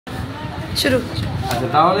শুরু। আচ্ছা,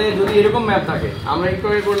 তাহলে যদি এরকম ম্যাপ থাকে, আমরা একটু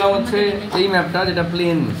আগে করলাম হচ্ছে এই ম্যাপটা, যেটা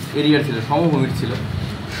প্লেন এরিয়ার ছিল, সমভূমির ছিল।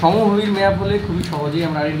 সমভূমির ম্যাপ হলে খুবই সহজেই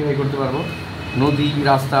আমরা আইডেন্টিফাই করতে পারবো নদী,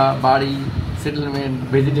 রাস্তা, বাড়ি, সেটেলমেন্ট,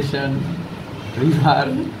 ভেজিটেশন, রিভার,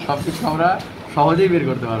 সব কিছু আমরা সহজেই বের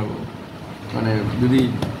করতে পারবো, মানে যদি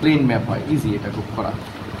প্লেন ম্যাপ হয়। ইজি এটা খুব করা।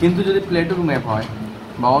 কিন্তু যদি প্লেটুর ম্যাপ হয়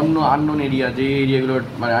বা অন্য আননোন এরিয়া, যে এরিয়াগুলো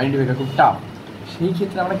মানে আইডেন্টিফাই করা খুব টাফ, সেই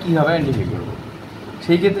ক্ষেত্রে আমরা কীভাবে আইডেন্টিফাই করবো?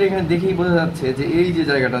 সেই ক্ষেত্রে এখানে দেখেই বোঝা যাচ্ছে যে এই যে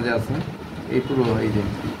জায়গাটা যে আছে, এই পুরো এই যে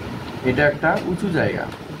এটা একটা উঁচু জায়গা,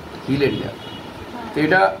 হিল এরিয়া। তো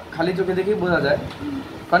এটা খালি চোখে দেখেই বোঝা যায়।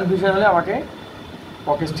 কনফিউশন হলে আমাকে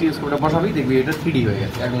পকেট স্টিচ করে বসাবেই, দেখবি এটা 3D হয়ে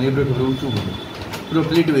গেছে, একদম এবারে উঁচু হবে, পুরো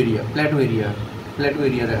প্লেটু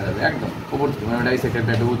এরিয়া দেখা যাবে একদম ওপর থেকে, মানে ডাইসেক্টেড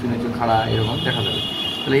প্লেটু, উঁচু নিচু খাড়া এরকম দেখা যাবে।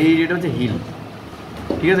 তাহলে এই এরিয়াটা হচ্ছে হিল,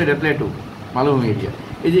 ঠিক আছে, এটা প্লেটু মালভূমি এরিয়া।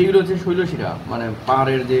 এই যে এগুলো হচ্ছে শৈলশিরা, মানে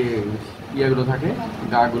পাহাড়ের যে ইয়াগুলো থাকে,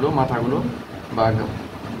 গাগুলো, মাথাগুলো বা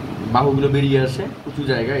বাহুগুলো বেরিয়ে আসে উঁচু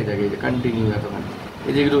জায়গা, এই জায়গায় এই যে কন্টিনিউ এতখানি,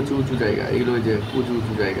 এই যেগুলো হচ্ছে উঁচু জায়গা, এগুলো ওই যে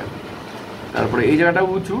উঁচু জায়গা। তারপরে এই জায়গাটা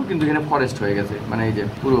উঁচু, কিন্তু এখানে ফরেস্ট হয়ে গেছে, মানে এই যে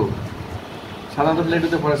পুরো সাধারণত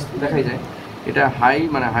প্লেটুতে ফরেস্ট দেখাই যায়। এটা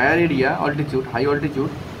মানে higher area, high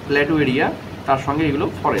altitude plateau area, তার সঙ্গে এগুলো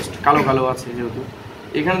ফরেস্ট, কালো আছে যেহেতু।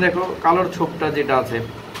 এখানে দেখো কালোর ছোপটা যেটা আছে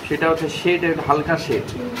সেটা হচ্ছে শেড, হালকা শেড।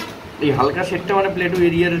 এই হালকা শেডটা মানে প্লেটু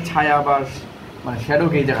এরিয়ার ছায়া বা মানে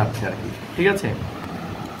শ্যাডোকেই দেখাচ্ছে আর কি, ঠিক আছে?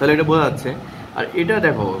 তাহলে এটা বোঝা যাচ্ছে। আর এটা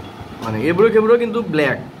দেখো মানে এবড়ো কিন্তু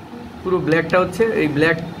ব্ল্যাক, পুরো ব্ল্যাকটা হচ্ছে এই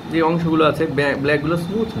ব্ল্যাক যে অংশগুলো আছে, ব্ল্যাকগুলো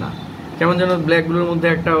স্মুথ না, কেমন যেন ব্ল্যাকগুলোর মধ্যে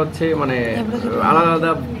একটা হচ্ছে মানে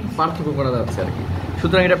আলাদা পার্থক্য করা যাচ্ছে আর কি।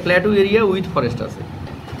 সুতরাং এটা প্লেটু এরিয়া উইথ ফরেস্ট আছে।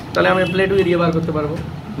 তাহলে আমি প্লেটু এরিয়া বার করতে পারবো।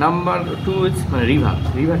 নাম্বার 2 মানে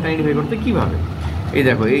রিভারটা আইডেন্টিফাই করতে কীভাবে? এই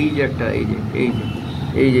দেখো এই যে একটা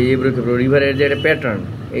এই যে এবড়ো রিভারের যে একটা প্যাটার্ন,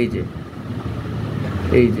 এই যে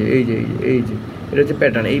এটা হচ্ছে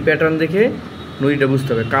প্যাটার্ন। এই প্যাটার্ন দেখে নদীটা বুঝতে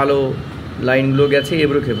হবে। কালো লাইনগুলো গেছে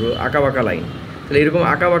এবড়ো আঁকাবাঁকা লাইন, তাহলে এরকম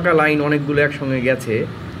আঁকাবাঁকা লাইন অনেকগুলো একসঙ্গে গেছে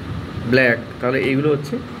ব্ল্যাক, তাহলে এইগুলো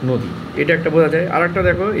হচ্ছে নদী। এটা একটা বোঝা যায়। আর একটা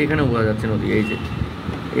দেখো এখানেও বোঝা যাচ্ছে নদী,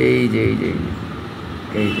 এই যে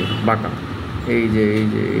বাঁকা, এই যে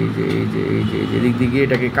এদিক দিকে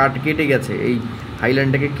এটাকে কেটে গেছে, এই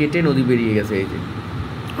হাইল্যান্ডটাকে কেটে নদী বেরিয়ে গেছে, এই যে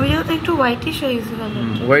ওইটা একটু হোয়াইটিশ হয়ে গেছে,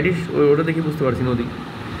 হোয়াইটিশ, ওটা দেখে বুঝতে পারছি নদী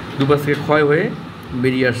দুপাশ থেকে ক্ষয় হয়ে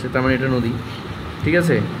বেরিয়ে আসছে, তার মানে এটা নদী, ঠিক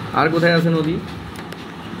আছে? আর কোথায় আছে নদী?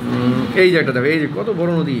 এই যে একটা দেখো, এই যে কত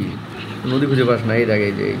বড় নদী খুঁজে পাস না, এই দেখে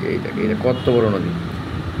এই যে কত বড় নদী,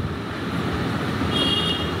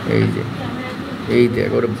 এই দেখ,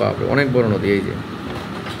 ওরে বাপরে অনেক বড় নদী, এই যে,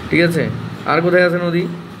 ঠিক আছে? আর কোথায় আছে নদী?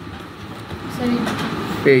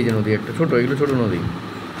 এই যে নদী একটা ছোট, এগুলো ছোট নদী।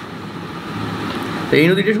 তো এই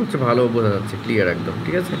নদীটা সবচেয়ে ভালো বোঝা যাচ্ছে, ক্লিয়ার একদম,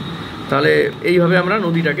 ঠিক আছে? তাহলে এইভাবে আমরা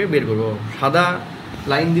নদীটাকে বের করবো। সাদা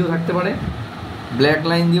লাইন দিয়েও থাকতে পারে, ব্ল্যাক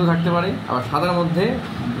লাইন দিয়েও থাকতে পারে, আবার সাদার মধ্যে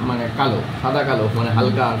মানে সাদা কালো, মানে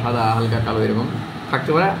হালকা সাদা হালকা কালো এরকম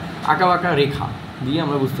থাকতে পারে। আঁকাবাঁকা রেখা দিয়ে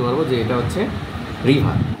আমরা বুঝতে পারবো যে এটা হচ্ছে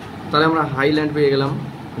রিভার। তাহলে আমরা হাইল্যান্ড পেয়ে গেলাম,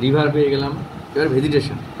 রিভার পেয়ে গেলাম। এবার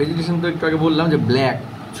ভেজিটেশন তো একটু আগে বললাম যে ব্ল্যাক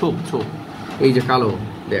ছোপ, এই যে কালো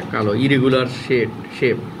ইরেগুলার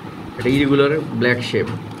শেপ, এটা ইরেগুলার ব্ল্যাক শেপ,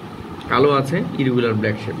 কালো আছে ইরেগুলার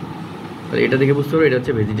ব্ল্যাক শেপ। তাহলে এটা দেখে বুঝতে পারবো এটা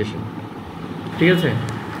হচ্ছে ভেজিটেশন, ঠিক আছে?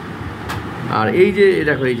 আর এই যে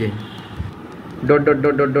দেখো এই যে ডট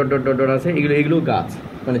আছে, এগুলো গাছ,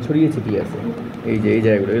 মানে ছড়িয়ে ছিটিয়ে আছে, এই যে এই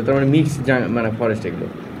জায়গাগুলো, তার মানে মিক্স মানে ফরেস্ট এগুলো,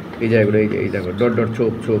 এই জায়গাগুলো, এই দেখো ডট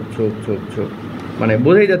ছোপ, মানে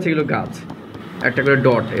বোঝাই যাচ্ছে এগুলো গাছ, একটা করে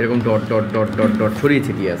ডট, এরকম ডট ছড়িয়ে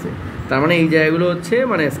ছিটিয়ে আছে। তার মানে এই জায়গাগুলো হচ্ছে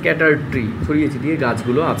মানে স্ক্যাটার ট্রি, ছড়িয়ে ছিটিয়ে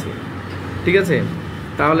গাছগুলো আছে, ঠিক আছে?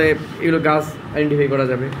 তাহলে এগুলো গাছ আইডেন্টিফাই করা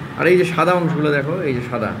যাবে। আর এই যে সাদা অংশগুলো দেখো, এই যে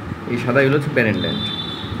সাদা এগুলো হচ্ছে ব্যারেন ল্যান্ড,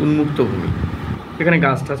 উন্মুক্ত ভূমি। এখানে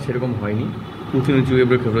গাছ টাছ সেরকম হয়নি, উঁচু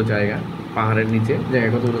এবড়ো জায়গা, পাহাড়ের নিচে জায়গা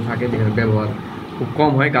কতগুলো থাকে যেখানে ব্যবহার খুব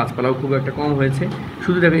কম হয়, গাছপালাও খুব একটা কম হয়েছে।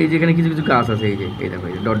 শুধু দেখো এই যে এখানে কিছু গাছ আছে, এই দেখো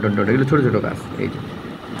এই যে ডট এগুলো ছোটো গাছ, এই যে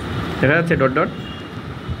দেখা যাচ্ছে ডট,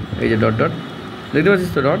 এই যে ডট দেখতে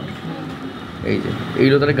পাচ্ছিস তো ডট, এই যে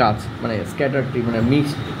এইগুলো তাহলে গাছ, মানে স্ক্যাটার ট্রি, মানে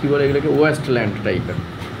মিক্সড, কী বলে এগুলোকে, ওয়েস্ট ল্যান্ড টাইপের,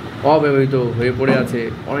 অব্যবহৃত হয়ে পড়ে আছে,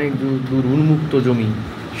 অনেক দূর উন্মুক্ত জমি,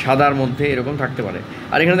 সাদার মধ্যে এরকম থাকতে পারে।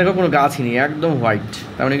 আর এখানে দেখো কোনো গাছই নেই, একদম হোয়াইট,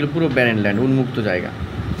 তার মানে এগুলো পুরো ব্যারেন ল্যান্ড, উন্মুক্ত জায়গা।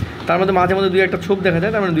 তার মধ্যে মাঝে মধ্যে 2-1টা ছোপ দেখা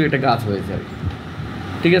যায়, তার মানে 2-1টা গাছ হয়েছে আর কি,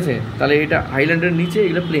 ঠিক আছে? তাহলে এটা হাইল্যান্ডের নিচে,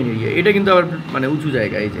 এগুলো প্লেন এরিয়া। এটা কিন্তু আবার মানে উঁচু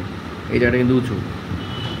জায়গা, এই জায়গাটা কিন্তু উঁচু,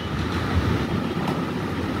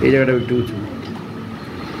 এই জায়গাটা একটু উঁচু।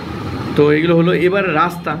 তো এগুলো হলো। এবার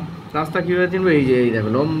রাস্তা কীভাবে চিনবো? এই দেখো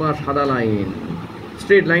লম্বা সাদা লাইন,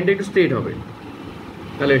 স্ট্রেট লাইনটা একটু স্ট্রেট হবে,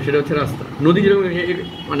 তাহলে সেটা হচ্ছে রাস্তা। নদী যেরকম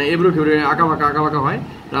মানে এবড়ো খেবড়ো আঁকা বাঁকা হয়,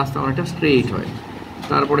 রাস্তা অনেকটা স্ট্রেইট হয়।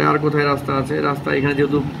 তারপরে আর কোথায় রাস্তা আছে? রাস্তা এখানে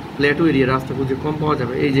যেহেতু প্ল্যাটু এরিয়া, রাস্তা খুঁজে কম পাওয়া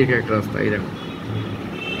যাবে। এই যে একটা রাস্তা, এই দেখো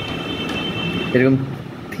এরকম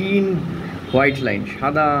থিন হোয়াইট লাইন,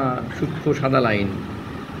 সাদা সূক্ষ্ম সাদা লাইন,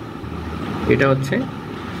 এটা হচ্ছে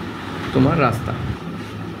তোমার রাস্তা।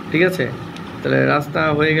 ঠিক আছে, তাহলে রাস্তা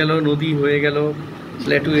হয়ে গেল, নদী হয়ে গেল,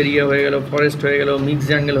 প্ল্যাটু এরিয়া হয়ে গেল, ফরেস্ট হয়ে গেল, মিক্স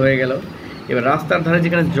জঙ্গল হয়ে গেল। এবার রাস্তার ধারে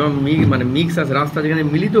যেখানে মানে মিক্স আছে, রাস্তা যেখানে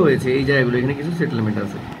মিলিত হয়েছে এই জায়গাগুলো, এখানে কিছু সেটেলমেন্ট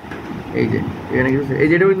আছে। এই যে এখানে কিছু, এই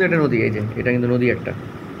যে এটাও কিন্তু একটা নদী, এই যে এটা কিন্তু নদী একটা,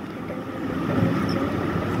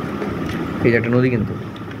 এই যে একটা নদী কিন্তু।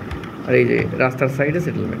 আর এই যে রাস্তার সাইডে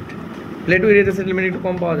সেটেলমেন্ট। প্ল্যাটু এরিয়াতে সেটেলমেন্ট একটু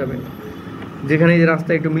কম পাওয়া যাবে, যেখানে এই যে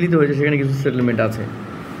রাস্তা একটু মিলিত হয়েছে সেখানে কিছু সেটেলমেন্ট আছে।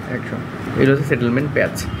 এগুলো হচ্ছে সেটেলমেন্ট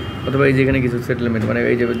প্যাচ। অথবা এই যেখানে কিছু সেটেলমেন্ট, মানে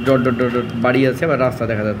এই যে ডট ডট ডট ডট বাড়ি আছে, বা রাস্তা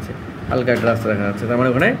দেখা যাচ্ছে, হালকা একটা রাস্তা দেখা যাচ্ছে, তার মানে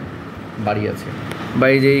ওখানে বাড়ি আছে। বা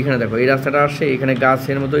এই যে এইখানে দেখো এই রাস্তাটা আসছে, এখানে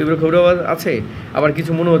গাছের মতো এবড়ো খেবড়ো আছে, আবার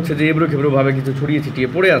কিছু মনে হচ্ছে যে এবড়ো খেবড়োভাবে কিছু ছড়িয়ে ছিটিয়ে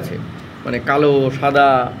পড়ে আছে, মানে কালো সাদা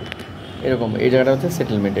এরকম। এই জায়গাটা হচ্ছে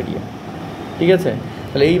সেটেলমেন্ট এরিয়া। ঠিক আছে,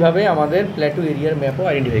 তাহলে এইভাবে আমাদের প্ল্যাটু এরিয়ার ম্যাপও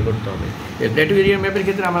আইডেন্টিফাই করতে হবে। এই প্ল্যাটু এরিয়ার ম্যাপের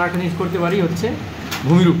ক্ষেত্রে আমরা একটা জিনিস করতে পারি, হচ্ছে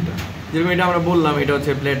ভূমিরূপটা। যেরকম এটা আমরা বললাম এটা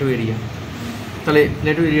হচ্ছে প্ল্যাটু এরিয়া, তাহলে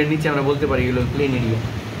প্ল্যাটু এরিয়ার নিচে আমরা বলতে পারি এগুলো প্লেন এরিয়া।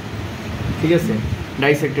 ঠিক আছে,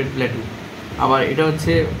 ডাইসেক্টেড প্ল্যাটু। আবার এটা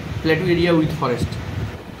হচ্ছে প্ল্যাটু এরিয়া উইথ ফরেস্ট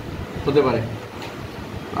হতে পারে।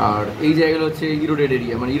 আর এই জায়গাগুলো হচ্ছে ইরোডেড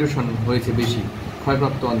এরিয়া, মানে ইরোশন হয়েছে বেশি,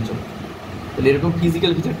 ক্ষয়প্রাপ্ত অঞ্চল। তাহলে এরকম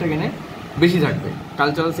ফিজিক্যাল ফিচারটা এখানে বেশি থাকবে।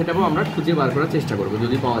 কালচারাল সেটআপও আমরা খুঁজে বার করার চেষ্টা করবো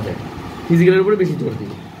যদি পাওয়া যায়। ফিজিক্যালের উপরে বেশি জোর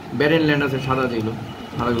দিই। ব্যারেন ল্যান্ড আছে, সাদা যেগুলো,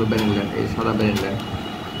 সাদাগুলো ব্যারেন ল্যান্ড, এই সাদা ব্যারেন ল্যান্ড।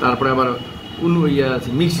 তারপরে আবার ইয়া আছে,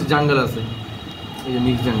 মিক্সড জাঙ্গল আছে, এই যে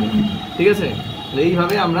মিক্সড জাঙ্গল। ঠিক আছে, তাহলে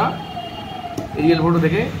এইভাবে আমরা এরিয়াল ফটো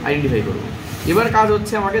থেকে আইডেন্টিফাই করবো। এবার কাজ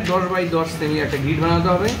হচ্ছে আমাকে 10x10 সেমি একটা গ্রিড বানাতে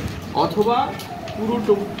হবে, অথবা পুরো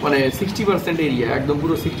মানে 60% এরিয়া, একদম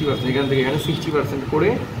পুরো 60%, এখান থেকে এখানে 60% করে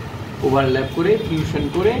ওভারল্যাপ করে ফিউশন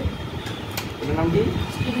করে, এটার নাম কি,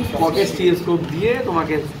 পকেট স্টিরিওস্কোপ দিয়ে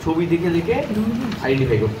তোমাকে ছবি দেখে দেখে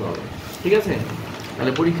আইডেন্টিফাই করতে হবে। ঠিক আছে,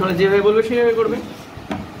 তাহলে পরীক্ষা হলে যেভাবে বলবে সেভাবে করবে।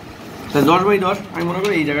 তাহলে 10x10 আমি মনে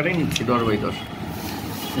করি এই জায়গাটাই নিচ্ছি, 10x10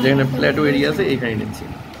 যেখানে প্ল্যাটো এরিয়া আছে এইখানে নিচ্ছি।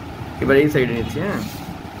 এবার এই সাইডে নিচ্ছি। হ্যাঁ,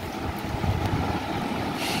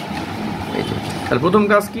 তাহলে প্রথম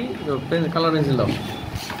কাজ কি, কালার পেন্সিল দাও।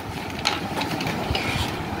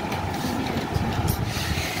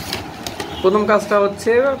 প্রথম কাজটা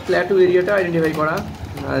হচ্ছে প্ল্যাটু এরিয়াটা আইডেন্টিফাই করা।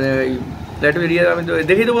 আর এই প্ল্যাটু এরিয়া আমি তো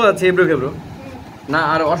দেখেই তো বোঝাচ্ছি এবড়ো খেবড়ো না,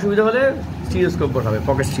 আর অসুবিধা হলে স্টিরিওস্কোপ বসাবে,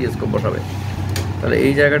 পকেট স্টিরিওস্কোপ বসাবে। তাহলে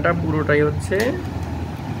এই জায়গাটা পুরোটাই হচ্ছে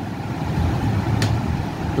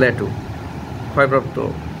প্ল্যাটু, ক্ষয়প্রাপ্ত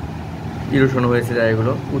ইরোশন হয়েছে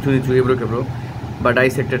জায়গাগুলো, উঁচু নিচু এবড়ো খেবড়ো, বা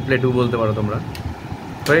ডাইসেক্টেড প্ল্যাটু বলতে পারো তোমরা।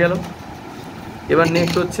 হয়ে গেল। এবার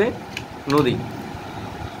নেক্সট হচ্ছে নদী।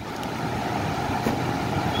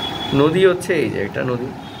 নদী হচ্ছে এই যে একটা নদী,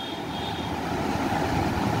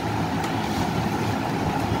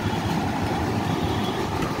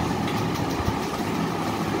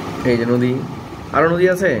 এই যে নদী। আরও নদী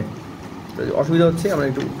আছে, অসুবিধা হচ্ছে, আমরা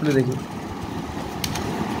একটু খুলে দেখি।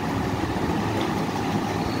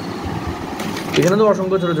 এখানে তো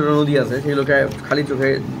অসংখ্য ছোটো ছোটো নদী আছে, সেগুলোকে খালি চোখে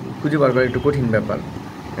খুঁজে বার করা একটু কঠিন ব্যাপার।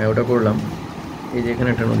 হ্যাঁ, ওটা করলাম। এই যে এখানে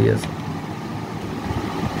একটা নদী আছে,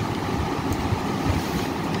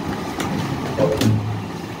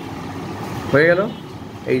 হয়ে গেল।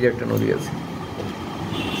 এই যে একটা নদী আছে,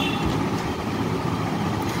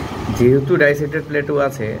 যেহেতু ডাইসেক্টেড প্লেটও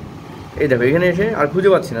আছে, এই দেখো এখানে এসে আর খুঁজে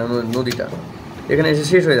পাচ্ছি না নদীটা, এখানে এসে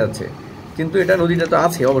শেষ হয়ে যাচ্ছে, কিন্তু এটা নদীটা তো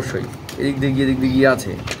আছে অবশ্যই, এদিক দিয়ে গিয়ে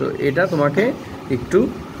আছে। তো এটা তোমাকে একটু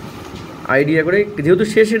আইডিয়া করে, যেহেতু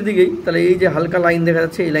শেষের দিকেই, তাহলে এই যে হালকা লাইন দেখা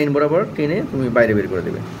যাচ্ছে, এই লাইন বরাবর টেনে তুমি বাইরে বের করে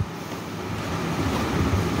দেবে।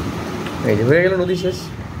 এই যে হয়ে গেল নদী শেষ।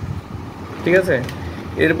 ঠিক আছে,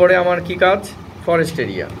 এরপরে আমার কি কাজ, ফরেস্ট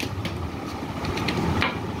এরিয়া।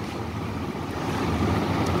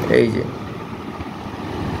 এই যে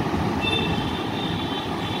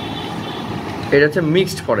এটা হচ্ছে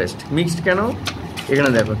মিক্সড ফরেস্ট। মিক্সড কেন, এখানে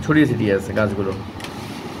দেখো ছড়িয়ে ছিটিয়ে আছে গাছগুলো,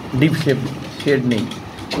 ডিপ শেড নেই।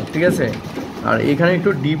 ঠিক আছে, আর এখানে একটু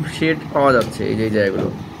ডিপ শেড পাওয়া যাচ্ছে, এই যে এই জায়গাগুলো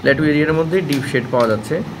প্ল্যাটু এরিয়ার মধ্যে ডিপ শেড পাওয়া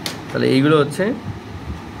যাচ্ছে। তাহলে এইগুলো হচ্ছে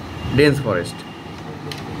ডেন্স ফরেস্ট।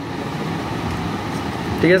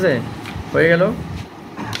 ঠিক আছে, হয়ে গেল।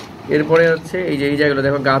 এরপরে হচ্ছে এই যে এই জায়গাগুলো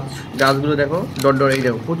দেখো, গাছগুলো দেখো, ডট ডট, এই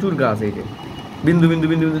দেখো প্রচুর গাছ, এই যে বিন্দু বিন্দু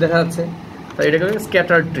বিন্দু বিন্দু দেখা যাচ্ছে। তাই এটাকে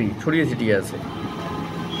স্ক্যাটার ট্রি, ছড়িয়ে ছিটিয়ে আছে।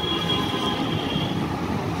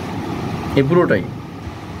 এই পুরোটাই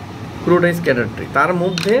স্ক্যাটার ট্রি, তার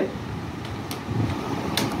মধ্যে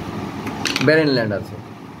ব্যারেন ল্যান্ড আছে।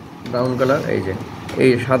 ব্রাউন কালার,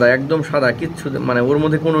 এই সাদা, একদম সাদা, কিচ্ছু মানে ওর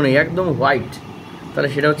মধ্যে কোনো নেই, একদম হোয়াইট, তাহলে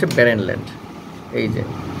সেটা হচ্ছে ব্যারেন ল্যান্ড। এই যে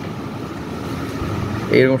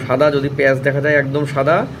এইরকম সাদা যদি প্যাচ দেখা যায় একদম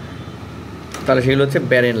সাদা, তাহলে সেগুলো হচ্ছে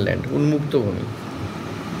ব্যারেন ল্যান্ড, উন্মুক্ত ভূমি।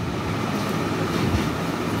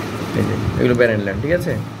 এই যে এগুলো ব্যারেন ল্যান্ড, ঠিক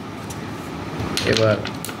আছে। এবার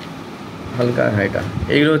হালকা, হ্যাঁ এটা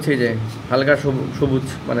এইগুলো হচ্ছে এই যে হালকা সবুজ,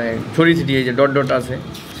 মানে ছড়িয়ে ছিটিয়ে এই যে ডট ডট আছে,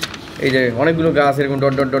 এই যে অনেকগুলো গাছ এরকম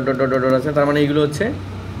dot dot dot dot dot dot আছে, তার মানে এইগুলো হচ্ছে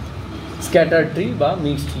স্ক্যাটার ট্রি বা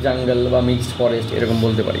মিক্সড জাঙ্গল বা মিক্সড ফরেস্ট এরকম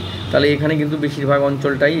বলতে পারি। তাহলে এখানে কিন্তু বেশিরভাগ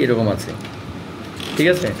অঞ্চলটাই এরকম আছে, ঠিক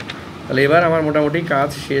আছে। তাহলে এবার আমার মোটামুটি কাজ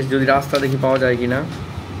শেষ। যদি রাস্তা দেখি পাওয়া যায় কি না,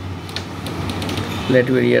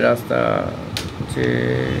 প্লেটু এরিয়া রাস্তা হচ্ছে,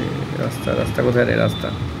 রাস্তা কোথায় রে? রাস্তা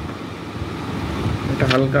একটা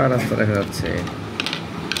হালকা রাস্তা দেখা যাচ্ছে,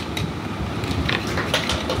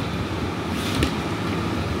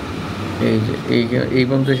 এই যে এই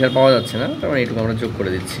পর্যন্ত এসে আর পাওয়া যাচ্ছে না, তার মানে এইটুকু আমরা যোগ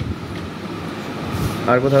করে দিচ্ছি।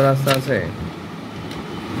 আর কোথাও রাস্তা আছে?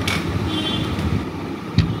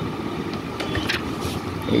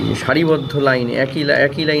 এই যে সারিবদ্ধ লাইন,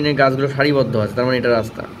 একই লাইনের গাছগুলো সারিবদ্ধ আছে, তার মানে এটা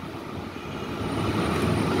রাস্তা।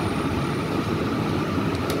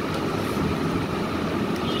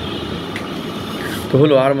 তো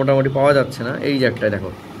হলো, আর মোটামুটি পাওয়া যাচ্ছে না। এই যে একটা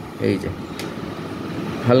দেখো, এই যে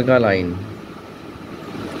হালকা লাইন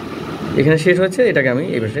এখানে শেষ হচ্ছে, এটাকে আমি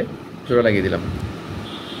এই পাশে জোড়া লাগিয়ে দিলাম,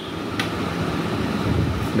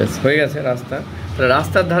 ব্যাস হয়ে গেছে রাস্তা। তাহলে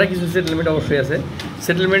রাস্তার ধারে কিছু সেটেলমেন্ট অবশ্যই আছে।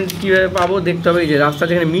 সেটেলমেন্ট কীভাবে পাবো দেখতে হবে। এই যে রাস্তা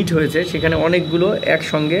যেখানে মিট হয়েছে সেখানে অনেকগুলো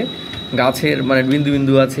একসঙ্গে গাছের মানে বিন্দু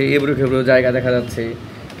বিন্দু আছে, এবড়ো খেবড়ো জায়গা দেখা যাচ্ছে,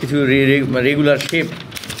 কিছু রেগুলার শেপ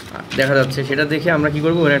দেখা যাচ্ছে। সেটা দেখে আমরা কী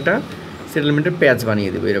করবো, ওখানে একটা সেটেলমেন্টের প্যাচ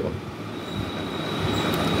বানিয়ে দেবো এরকম।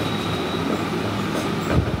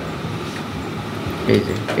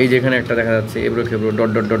 এই যে এখানে একটা দেখা যাচ্ছে এবড়ো খেবড়ো dot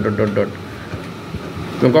dot dot dot dot dot.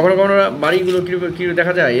 কখনো কখনো বাড়িগুলো কী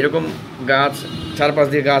দেখা যায়, এরকম গাছ চারপাশ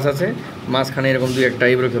দিয়ে গাছ আছে, মাঝখানে এরকম দুই একটা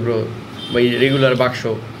এবড়ো খেবড়ো বা রেগুলার বাক্স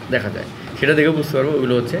দেখা যায়। সেটা দেখে বুঝতে পারবো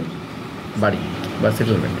ওগুলো হচ্ছে বাড়ি বা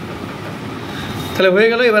সেটেলমেন্ট। তাহলে হয়ে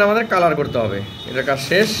গেল। এবার আমাদের কালার করতে হবে, এটার কাজ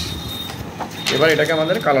শেষ। এবার এটাকে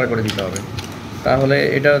আমাদের কালার করে দিতে হবে। তাহলে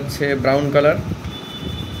এটা হচ্ছে ব্রাউন কালার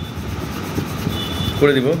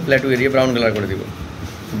করে দিব, প্ল্যাটু এরিয়া ব্রাউন কালার করে দিব,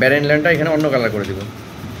 ব্যারেন ল্যান্ডটা এখানে অন্য কালার করে দিব।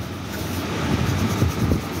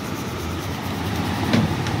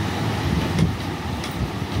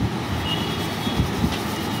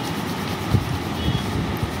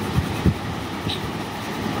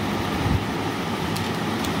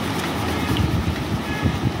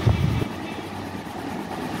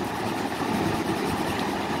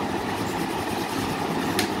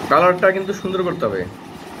 কালারটা কিন্তু সুন্দর করতে হবে,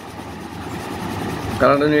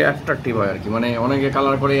 কালারটা অ্যাট্রাকটিভ হয় আর কি। মানে অনেকে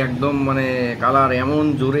কালার করে একদম, মানে কালার এমন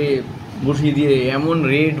জোরে বসিয়ে দিয়ে এমন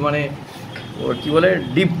রেড, মানে কি বলে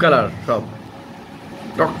ডিপ কালার, সব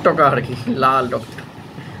টকটকা আর কি, লাল টকটক,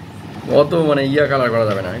 অত মানে কালার করা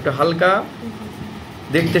যাবে না। একটু হালকা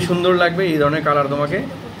দেখতে সুন্দর লাগবে এই ধরনের কালার তোমাকে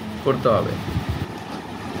করতে হবে।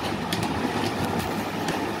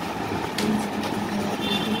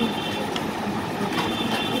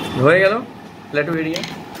 হয়ে গেল প্ল্যাটু এরিয়া।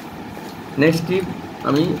 নেক্সট টিপ,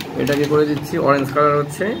 আমি এটাকে করে দিচ্ছি অরেঞ্জ কালার,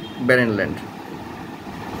 হচ্ছে ব্যারেন ল্যান্ড।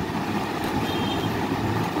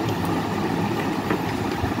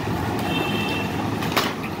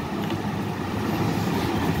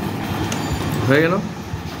 হয়ে গেল।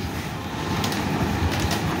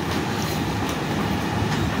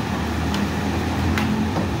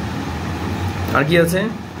 আর কি আছে?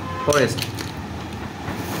 ফরেস্ট।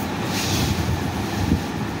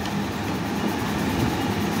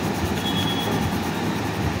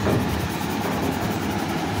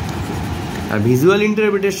 আর ভিজুয়াল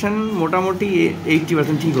ইন্টারপ্রিটেশন মোটামুটি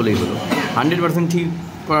 80% ঠিক হলেই হলো, 100% ঠিক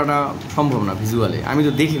করাটা সম্ভব না ভিজুয়ালে। আমি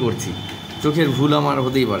তো দেখে করছি, চোখের ভুল আমার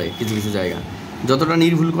হতেই পারে কিছু কিছু জায়গা। যতটা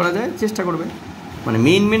নির্ভুল করা যায় চেষ্টা করবে, মানে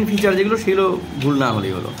মেন ফিচার যেগুলো সেগুলো ভুল না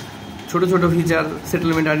হলেই হলো। ছোট ছোট ফিচার,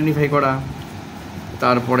 সেটেলমেন্ট আইডেন্টিফাই করা,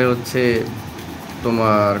 তারপরে হচ্ছে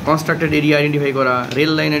তোমার কনস্ট্রাক্টেড এরিয়া আইডেন্টিফাই করা,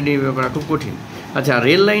 রেল লাইন আইডেন্টিফাই করা খুব কঠিন। আচ্ছা,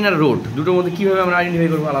 রেল লাইন আর রোড দুটোর মধ্যে কীভাবে আমরা আইডেন্টিফাই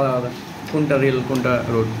করবো আলাদা আলাদা, কোনটা রেল কোনটা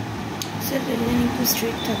রোড?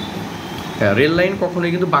 হ্যাঁ, রেল লাইন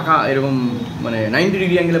কখনোই কিন্তু বাঁকা এরকম মানে 90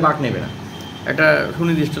 ডিগ্রি অ্যাঙ্গেলে বাঁক নেবে না, একটা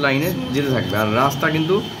সুনির্দিষ্ট লাইনে যেতে থাকবে। আর রাস্তা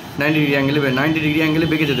কিন্তু 90 ডিগ্রি অ্যাঙ্গেলে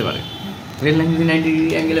বেঁকে যেতে পারে। রেল লাইন যদি 90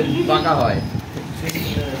 ডিগ্রি অ্যাঙ্গেলে বাঁকা হয়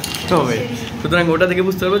তবে, সুতরাং ওটা থেকে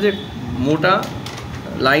বুঝতে পারবো যে মোটা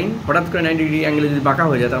লাইন হঠাৎ করে 90 ডিগ্রি অ্যাঙ্গেলে যদি বাঁকা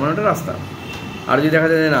হয়ে যায় তার মানে ওটা রাস্তা। আর যদি দেখা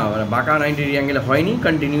যায় না, মানে বাঁকা 90 ডিগ্রি অ্যাঙ্গেলে হয়নি,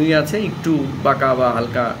 কন্টিনিউই আছে, একটু বাঁকা বা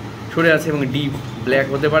হালকা সরে আছে এবং ডিপ ব্ল্যাক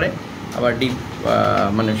হতে পারে, আবার ডিপ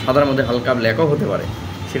মানে সাদার মধ্যে হালকা ব্ল্যাকও হতে পারে,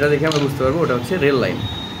 সেটা দেখে আমরা বুঝতে পারবো ওটা হচ্ছে রেল লাইন।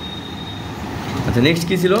 আচ্ছা, নেক্সট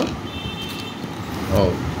কী ছিল? ও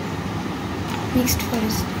মিক্সড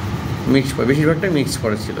ফরেস্ট। মিক্সড ফরেস্ট, বেশিরভাগটাই মিক্সড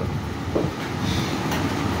ফরেস্ট ছিল।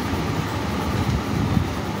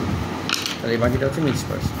 আর এই বাকিটা হচ্ছে মিক্সড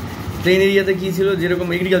ফরেস্ট। প্লেন এরিয়াতে কী ছিল, যেরকম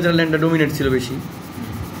এগ্রিকালচারাল ল্যান্ডটা ডোমিনেট ছিল বেশি,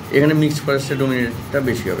 এখানে মিক্সড ফরেস্টের ডোমিনেটটা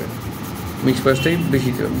বেশি হবে। মিক্সড ফরেস্টটাই বেশি,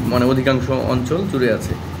 মানে অধিকাংশ অঞ্চল জুড়ে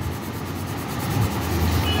আছে।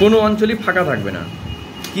 কোনো অঞ্চলই ফাঁকা থাকবে না,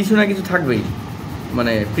 কিছু না কিছু থাকবেই।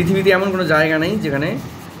 মানে পৃথিবীতে এমন কোনো জায়গা নেই যেখানে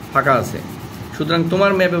ফাঁকা আছে, সুতরাং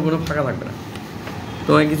তোমার ম্যাপে কোনো ফাঁকা থাকবে না,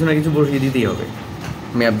 তোমায় কিছু না কিছু বসিয়ে দিতেই হবে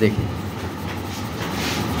ম্যাপ দেখে।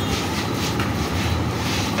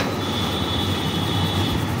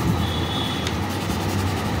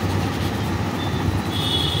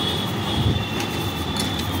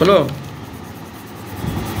 হলো?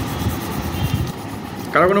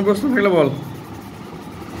 কারো কোনো প্রশ্ন থাকলে বল।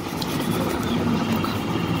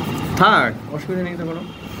 থাক, অসুবিধা নেই তো কোনো।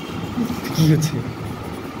 কি হচ্ছে?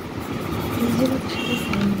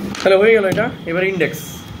 তাহলে হয়ে গেল এটা। এবার ইন্ডেক্স,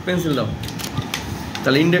 পেন্সিল দাও।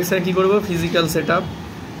 তাহলে ইন্ডেক্সে কি করবো? ফিজিক্যাল সেট আপ,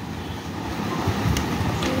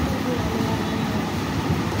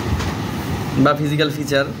 বা ফিজিক্যাল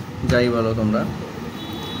ফিচার যাই বলো তোমরা।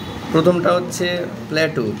 প্রথমটা হচ্ছে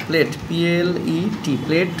প্ল্যাটু, প্লেট, PLET,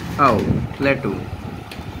 প্লেট আউ, প্ল্যাটু।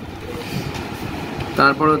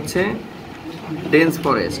 তারপর হচ্ছে ডেন্স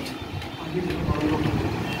ফরেস্ট,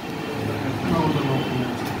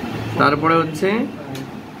 তারপরে হচ্ছে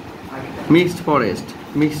মিক্সড ফরেস্ট,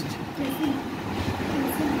 মিক্সড,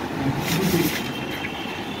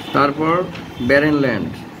 তারপর ব্যারেন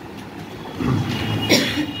ল্যান্ড।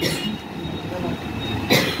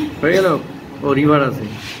 হয়ে গেল? ও রিভার আছে,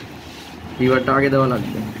 রিভারটা আগে দেওয়া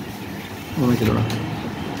লাগবে, মনে ছিল না।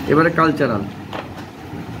 এবারে কালচারাল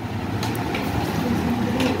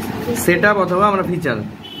সেট আপ অথবা আমরা ফিচার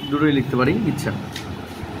দুটোই লিখতে পারি ইচ্ছা।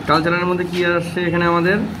 কালচারালের মধ্যে কি আসছে এখানে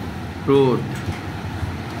আমাদের? রোড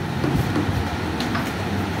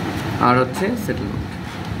আর হচ্ছে সেটেলমেন্ট।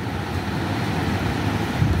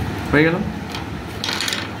 হয়ে গেল।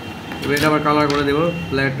 এবার এটা আবার কালার করে দেবো,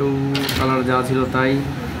 প্ল্যাটু কালার যা ছিল তাই।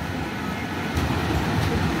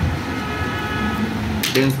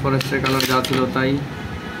 ডেন্স ফরেস্টের কালার যা ছিল তাই।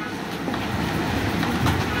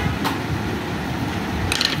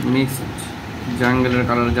 মিক্সড জাঙ্গলের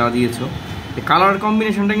কালার যা দিয়েছো, এই কালার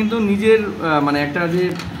কম্বিনেশনটা কিন্তু নিজের মানে একটা যে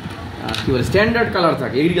কী বলে স্ট্যান্ডার্ড কালার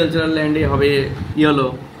থাকে। এগ্রিকালচারাল ল্যান্ডে হবে ইয়েলো,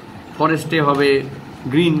 ফরেস্টে হবে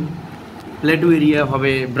গ্রিন, প্লেটু এরিয়া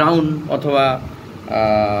হবে ব্রাউন, অথবা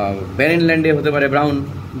ব্যারেন ল্যান্ডে হতে পারে ব্রাউন,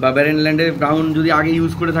 বা ব্যারেন ল্যান্ডে ব্রাউন যদি আগে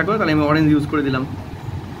ইউজ করে থাকো তাহলে আমি অরেঞ্জ ইউজ করে দিলাম।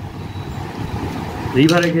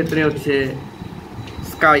 রিভারের ক্ষেত্রে হচ্ছে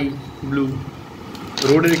স্কাই ব্লু,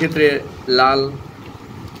 রোডের ক্ষেত্রে লাল,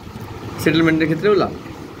 সেটেলমেন্টের ক্ষেত্রেও লাল।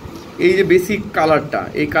 এই যে বেসিক কালারটা,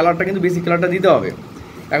 এই কালারটা কিন্তু বেসিক কালারটা দিতে হবে।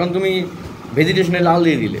 এখন তুমি ভেজিটেশনে লাল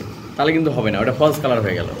দিয়ে দিলে তাহলে কিন্তু হবে না, ওটা ফলস কালার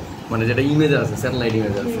হয়ে গেল। মানে যেটা ইমেজ আছে, স্যাটেলাইট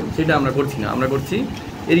ইমেজ আছে, সেটা আমরা করছি না, আমরা করছি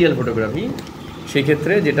এরিয়াল ফটোগ্রাফি। সেই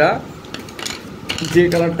ক্ষেত্রে যেটা যে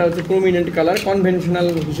কালারটা হচ্ছে প্রমিনেন্ট কালার, কনভেনশনাল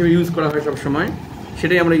হিসেবে ইউজ করা হয় সবসময়,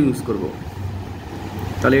 সেটাই আমরা ইউজ করব।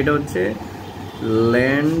 তাহলে এটা হচ্ছে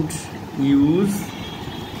land use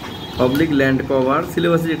public land cover,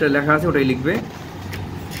 সিলেবাসে যেটা লেখা আছে ওটাই লিখবে।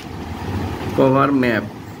 Cover map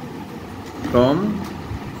from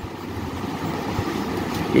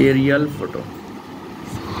aerial photo.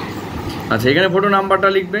 আচ্ছা, এখানে ফটো নাম্বারটা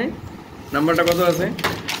লিখবে। নাম্বারটা কত আছে?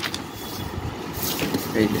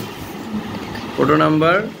 এই যে ফটো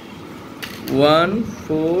নাম্বার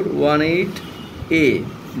 1418A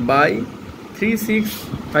বাই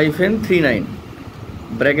 36-39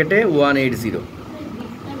 ব্র্যাকেটে 180।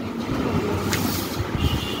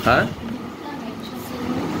 হ্যাঁ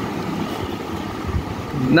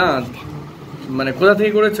না, মানে কোথা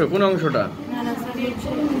থেকে করেছো, কোন অংশটা?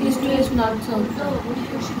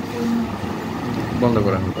 বন্ধ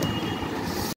করা।